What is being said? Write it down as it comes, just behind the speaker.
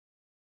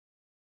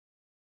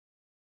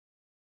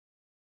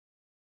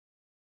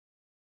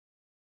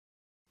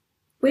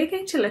We're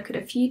going to look at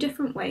a few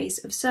different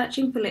ways of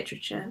searching for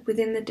literature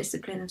within the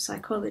discipline of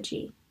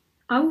psychology.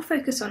 I will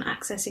focus on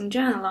accessing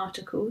journal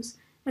articles,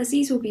 as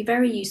these will be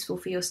very useful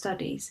for your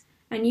studies,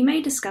 and you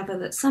may discover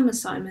that some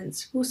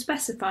assignments will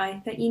specify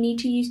that you need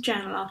to use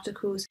journal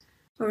articles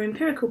or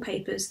empirical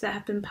papers that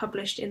have been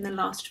published in the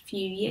last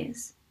few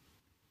years.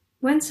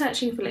 When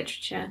searching for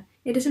literature,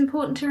 it is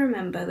important to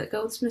remember that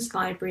Goldsmiths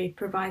Library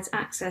provides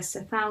access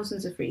to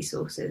thousands of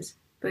resources,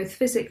 both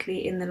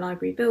physically in the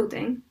library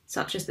building,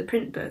 such as the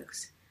print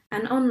books,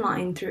 and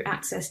online through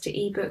access to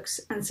ebooks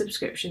and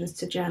subscriptions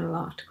to journal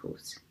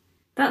articles.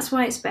 That's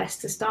why it's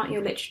best to start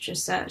your literature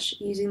search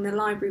using the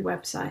library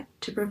website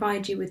to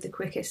provide you with the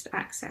quickest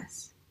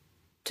access.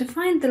 To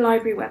find the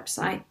library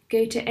website,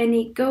 go to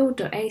any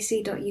gold.ac.uk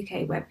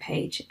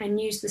webpage and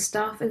use the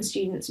Staff and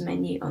Students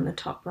menu on the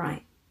top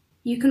right.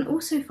 You can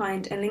also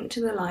find a link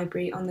to the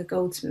library on the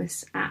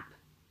Goldsmiths app.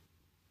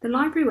 The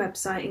library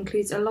website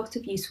includes a lot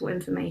of useful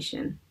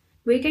information.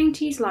 We're going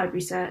to use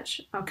Library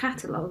Search, our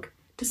catalogue,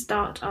 to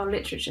start our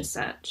literature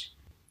search.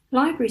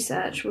 Library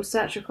Search will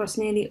search across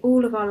nearly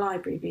all of our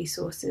library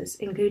resources,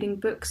 including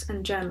books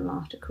and journal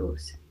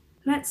articles.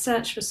 Let's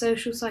search for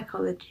Social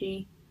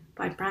Psychology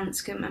by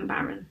Branscombe and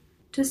Barron.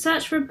 To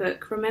search for a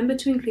book, remember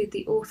to include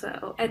the author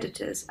or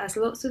editors, as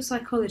lots of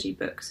psychology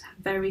books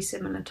have very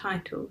similar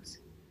titles.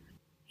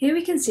 Here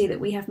we can see that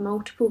we have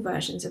multiple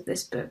versions of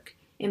this book,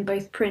 in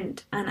both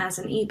print and as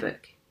an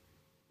ebook.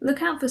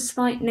 Look out for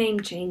slight name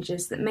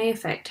changes that may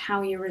affect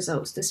how your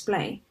results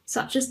display,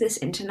 such as this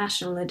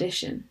international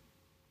edition.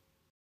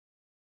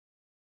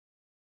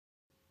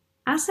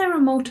 As there are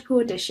multiple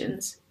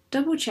editions,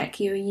 double-check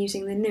you are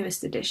using the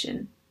newest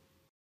edition.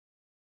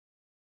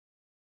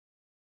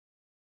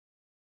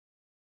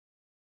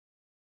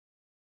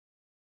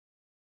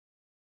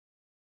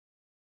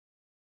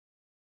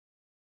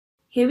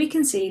 Here we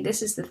can see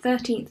this is the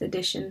 13th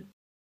edition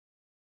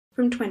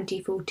from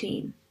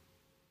 2014.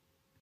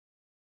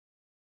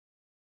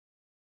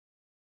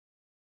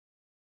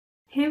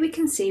 Here we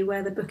can see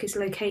where the book is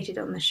located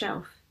on the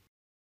shelf.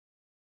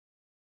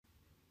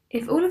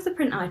 If all of the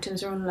print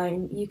items are on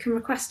loan, you can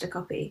request a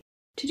copy.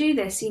 To do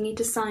this, you need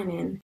to sign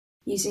in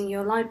using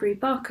your library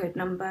barcode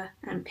number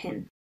and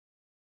PIN.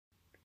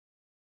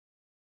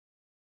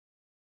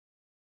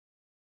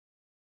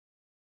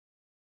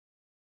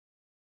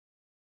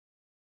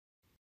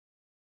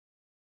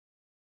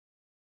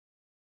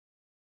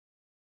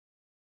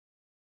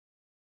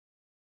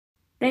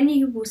 Then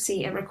you will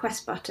see a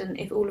request button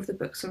if all of the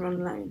books are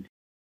on loan.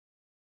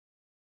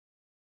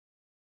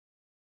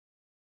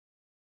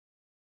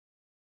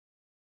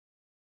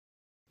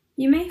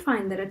 You may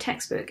find that a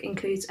textbook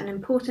includes an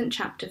important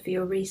chapter for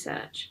your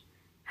research.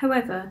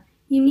 However,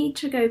 you need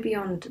to go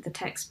beyond the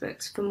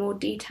textbooks for more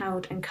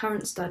detailed and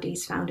current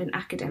studies found in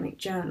academic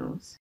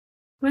journals.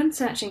 When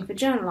searching for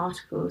journal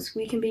articles,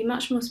 we can be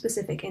much more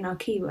specific in our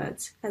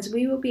keywords, as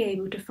we will be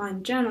able to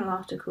find journal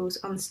articles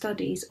on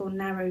studies or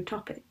narrow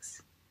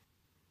topics.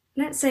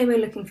 Let's say we're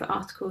looking for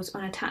articles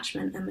on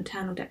attachment and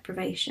maternal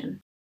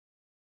deprivation.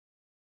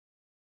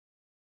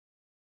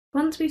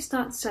 Once we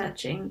start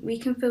searching, we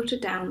can filter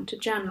down to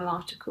journal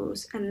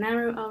articles and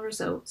narrow our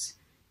results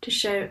to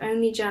show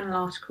only journal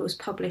articles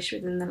published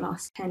within the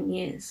last 10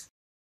 years.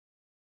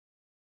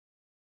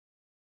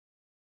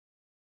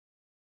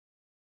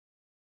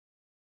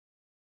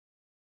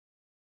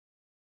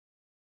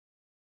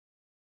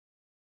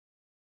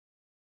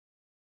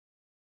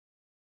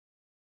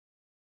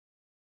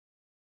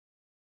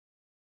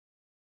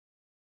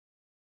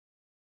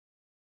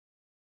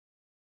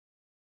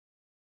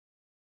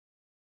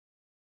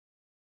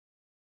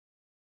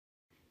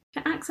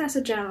 To access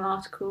a journal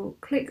article,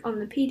 click on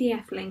the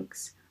PDF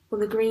links or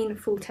the green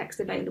Full Text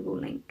Available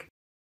link.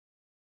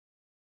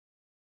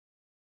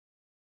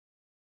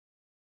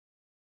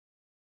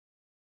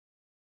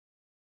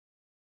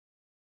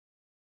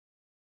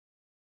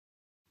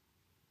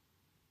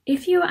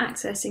 If you are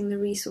accessing the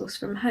resource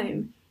from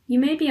home, you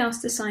may be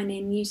asked to sign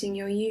in using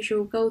your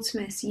usual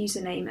Goldsmiths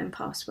username and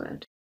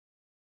password.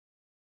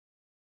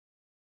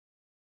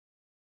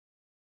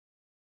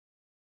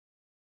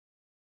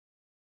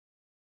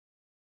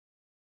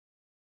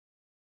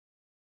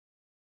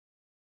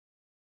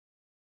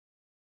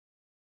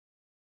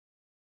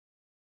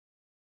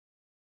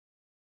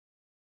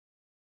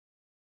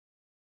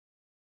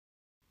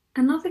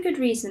 Another good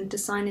reason to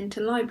sign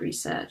into Library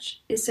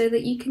Search is so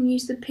that you can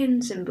use the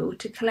PIN symbol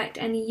to collect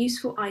any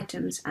useful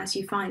items as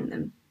you find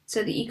them,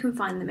 so that you can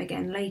find them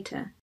again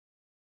later.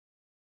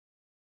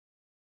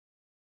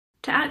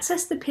 To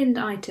access the pinned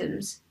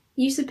items,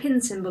 use the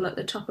PIN symbol at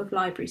the top of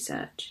Library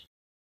Search.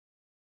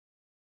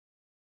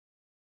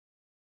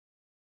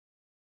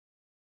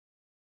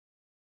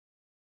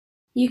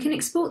 You can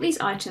export these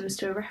items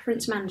to a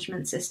reference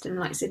management system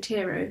like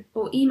Zotero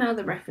or email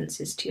the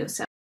references to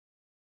yourself.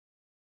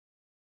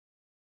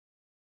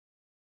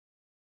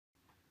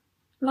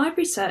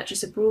 Library Search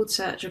is a broad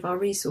search of our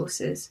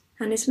resources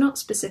and is not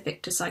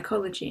specific to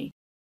psychology.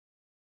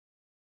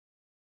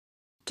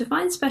 To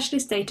find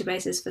specialist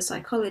databases for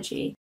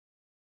psychology,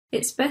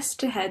 it's best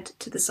to head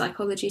to the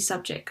Psychology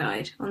Subject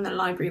Guide on the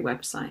library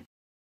website.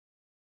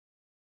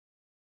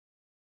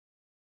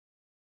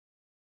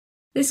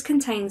 This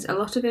contains a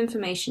lot of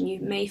information you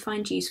may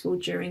find useful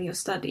during your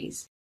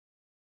studies.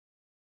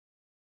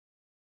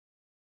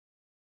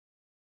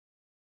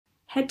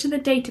 Head to the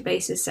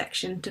Databases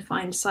section to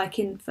find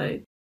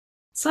PsycInfo.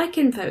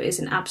 PsycInfo is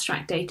an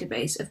abstract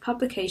database of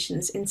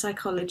publications in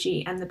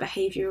psychology and the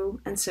behavioural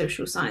and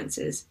social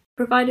sciences,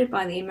 provided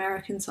by the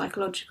American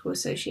Psychological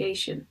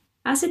Association.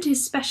 As it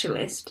is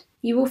specialist,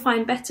 you will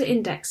find better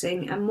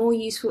indexing and more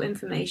useful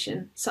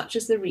information, such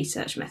as the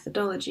research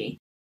methodology.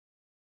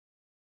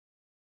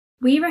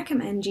 We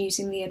recommend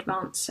using the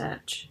advanced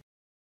search.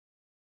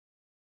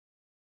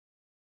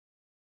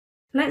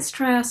 Let's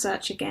try our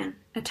search again,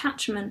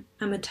 attachment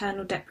and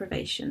maternal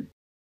deprivation.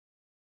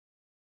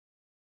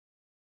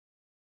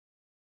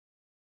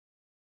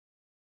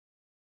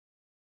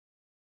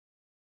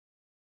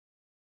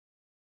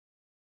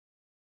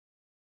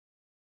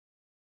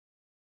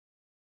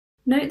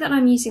 Note that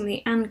I'm using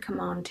the AND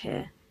command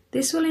here.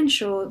 This will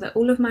ensure that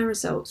all of my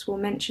results will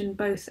mention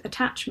both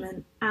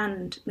attachment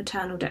and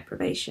maternal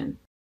deprivation.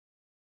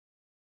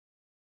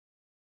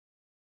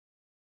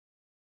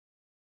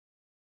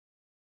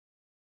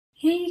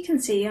 Here you can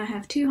see I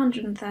have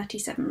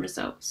 237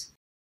 results.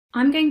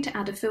 I'm going to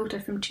add a filter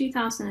from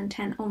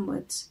 2010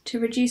 onwards to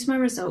reduce my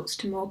results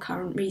to more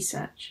current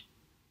research.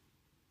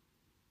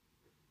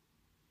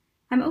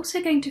 I'm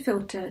also going to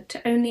filter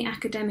to only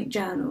academic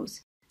journals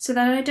so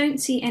that I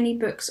don't see any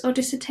books or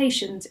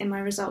dissertations in my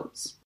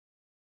results.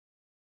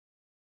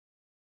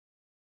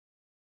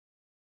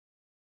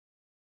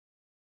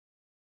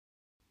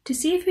 To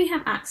see if we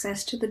have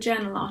access to the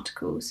journal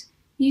articles,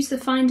 use the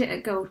Find It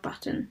at Gold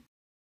button.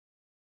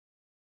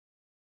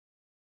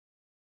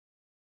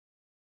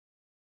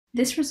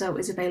 This result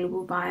is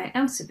available via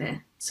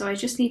Elsevier, so I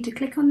just need to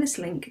click on this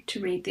link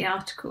to read the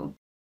article.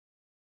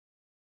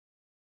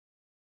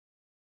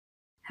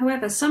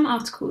 However, some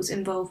articles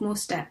involve more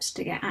steps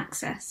to get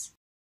access.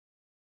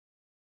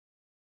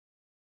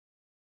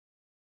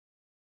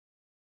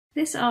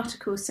 This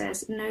article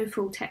says no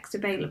full text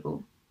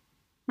available.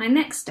 My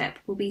next step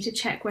will be to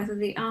check whether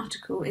the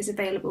article is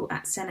available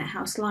at Senate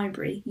House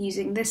Library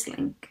using this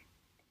link.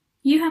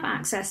 You have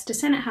access to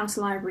Senate House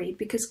Library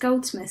because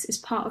Goldsmiths is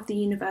part of the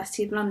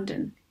University of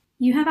London.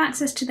 You have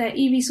access to their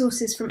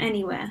e-resources from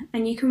anywhere,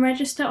 and you can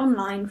register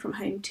online from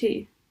home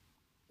too.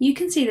 You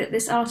can see that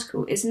this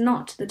article is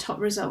not the top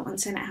result on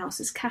Senate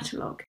House's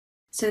catalogue,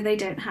 so they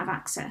don't have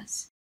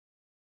access.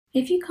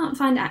 If you can't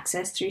find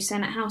access through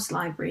Senate House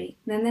Library,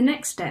 then the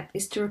next step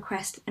is to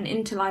request an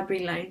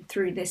interlibrary loan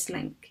through this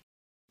link.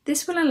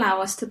 This will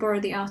allow us to borrow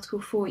the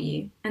article for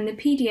you, and the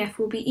PDF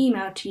will be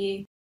emailed to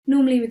you,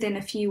 normally within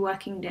a few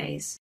working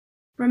days.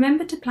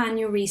 Remember to plan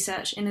your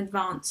research in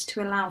advance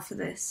to allow for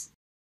this.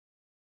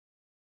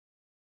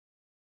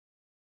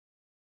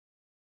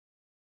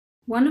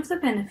 One of the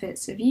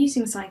benefits of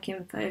using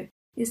PsycInfo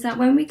is that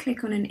when we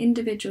click on an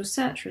individual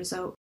search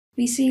result,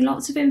 we see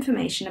lots of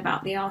information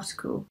about the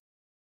article.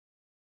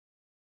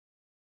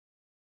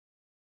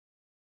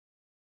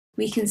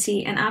 We can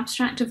see an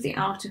abstract of the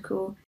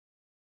article,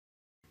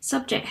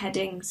 subject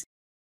headings,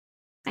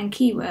 and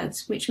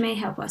keywords which may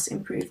help us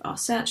improve our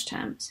search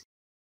terms.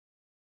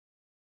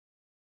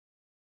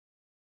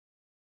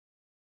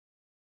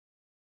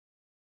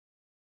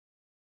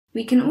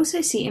 We can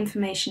also see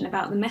information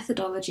about the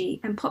methodology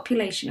and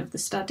population of the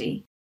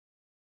study.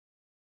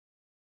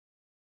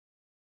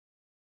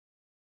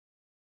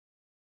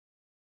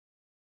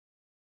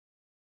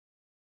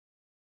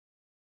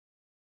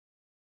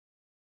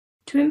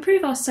 To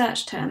improve our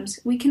search terms,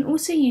 we can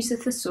also use the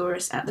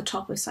thesaurus at the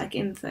top of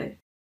PsycInfo.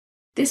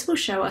 This will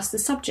show us the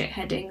subject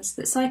headings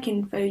that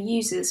PsycInfo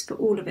uses for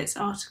all of its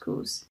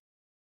articles.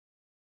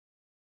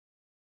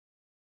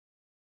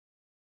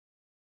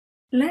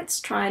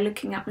 Let's try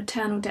looking at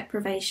maternal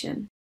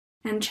deprivation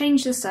and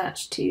change the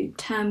search to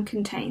term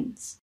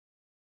contains.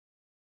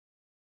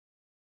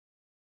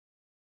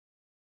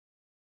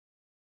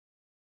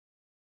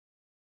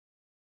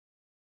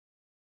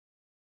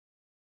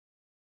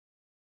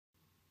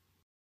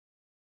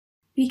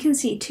 We can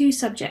see two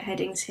subject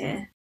headings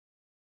here: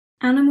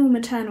 animal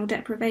maternal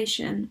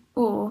deprivation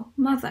or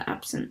mother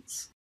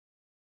absence.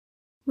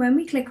 When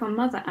we click on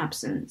mother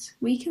absence,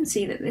 we can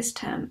see that this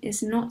term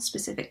is not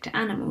specific to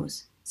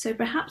animals, so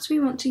perhaps we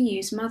want to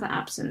use mother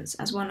absence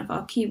as one of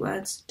our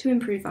keywords to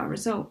improve our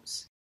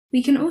results.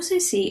 We can also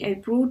see a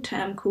broad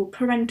term called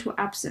parental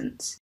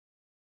absence.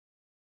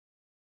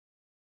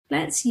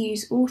 Let's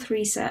use all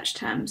three search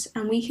terms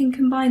and we can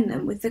combine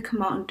them with the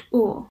command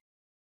OR.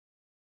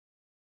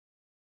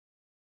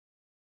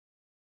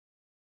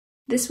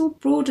 This will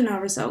broaden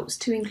our results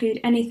to include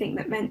anything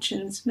that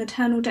mentions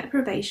maternal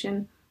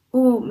deprivation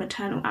or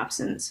maternal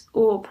absence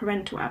or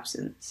parental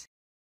absence.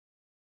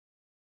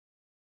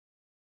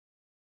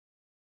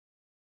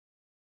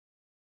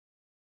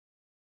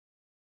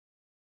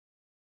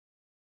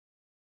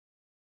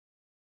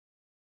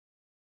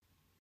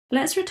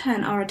 Let's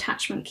return our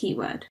attachment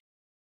keyword.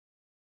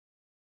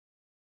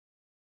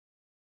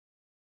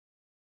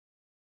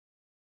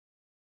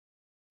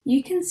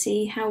 You can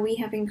see how we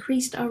have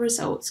increased our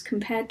results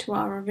compared to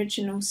our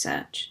original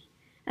search,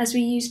 as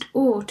we used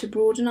OR to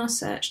broaden our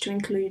search to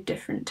include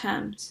different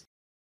terms.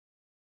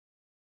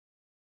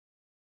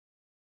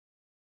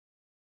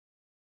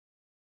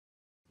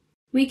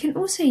 We can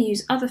also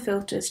use other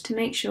filters to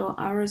make sure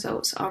our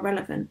results are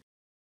relevant,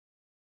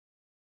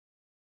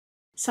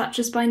 such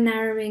as by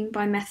narrowing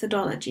by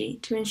methodology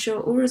to ensure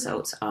all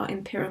results are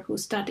empirical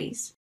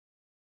studies.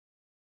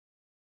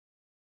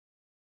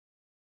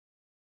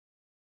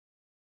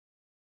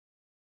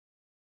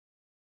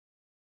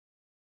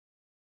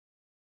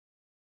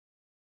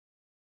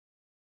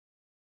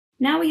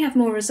 Now we have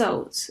more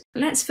results,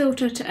 let's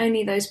filter to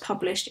only those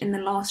published in the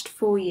last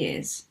 4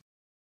 years.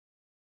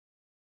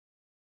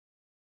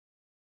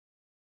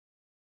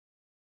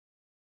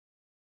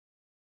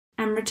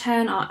 And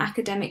return our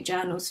academic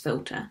journals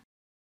filter.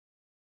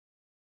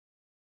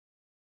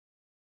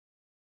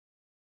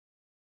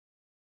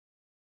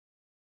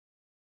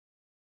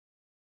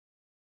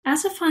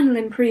 As a final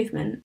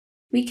improvement,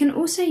 we can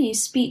also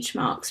use speech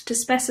marks to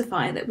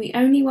specify that we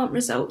only want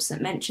results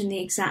that mention the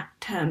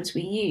exact terms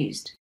we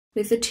used,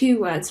 with the 2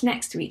 words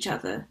next to each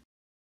other.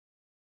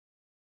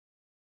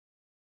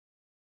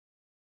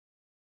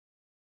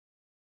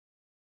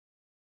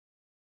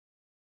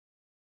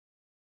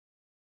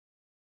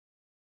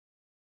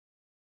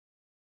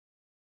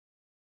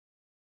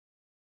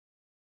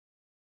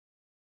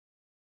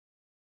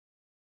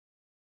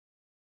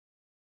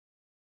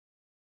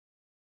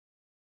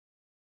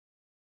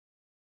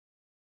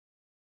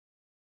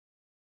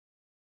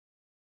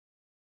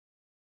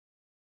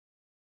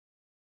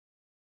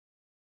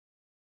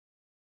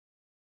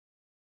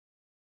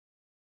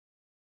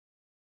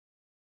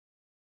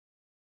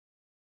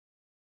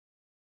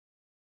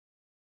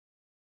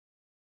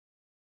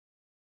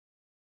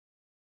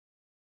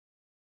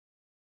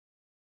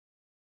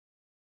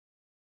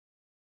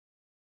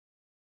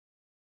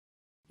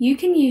 You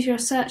can use your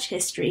search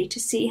history to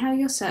see how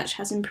your search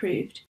has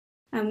improved,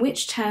 and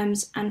which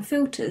terms and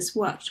filters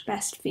worked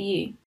best for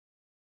you.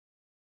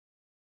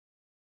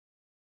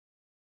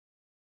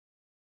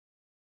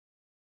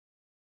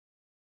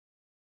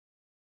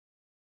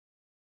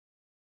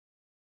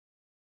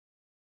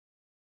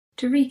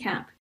 To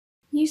recap,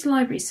 use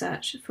Library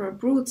Search for a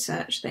broad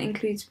search that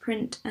includes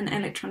print and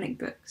electronic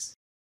books.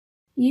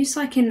 Use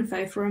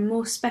PsycInfo for a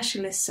more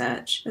specialist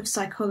search of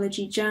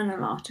psychology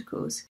journal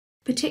articles,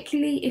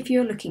 particularly if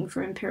you're looking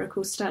for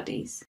empirical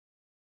studies.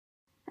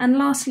 And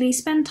lastly,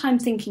 spend time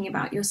thinking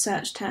about your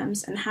search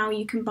terms and how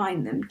you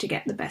combine them to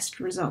get the best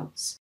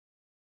results.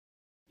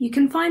 You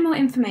can find more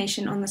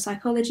information on the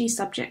Psychology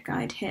Subject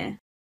Guide here.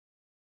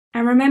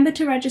 And remember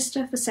to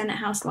register for Senate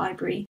House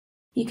Library.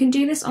 You can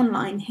do this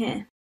online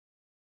here.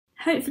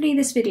 Hopefully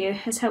this video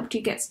has helped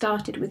you get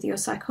started with your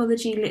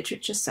psychology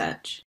literature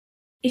search.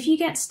 If you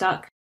get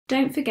stuck,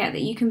 don't forget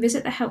that you can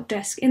visit the help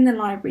desk in the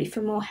library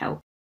for more help,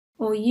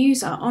 or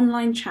use our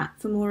online chat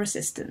for more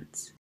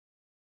assistance.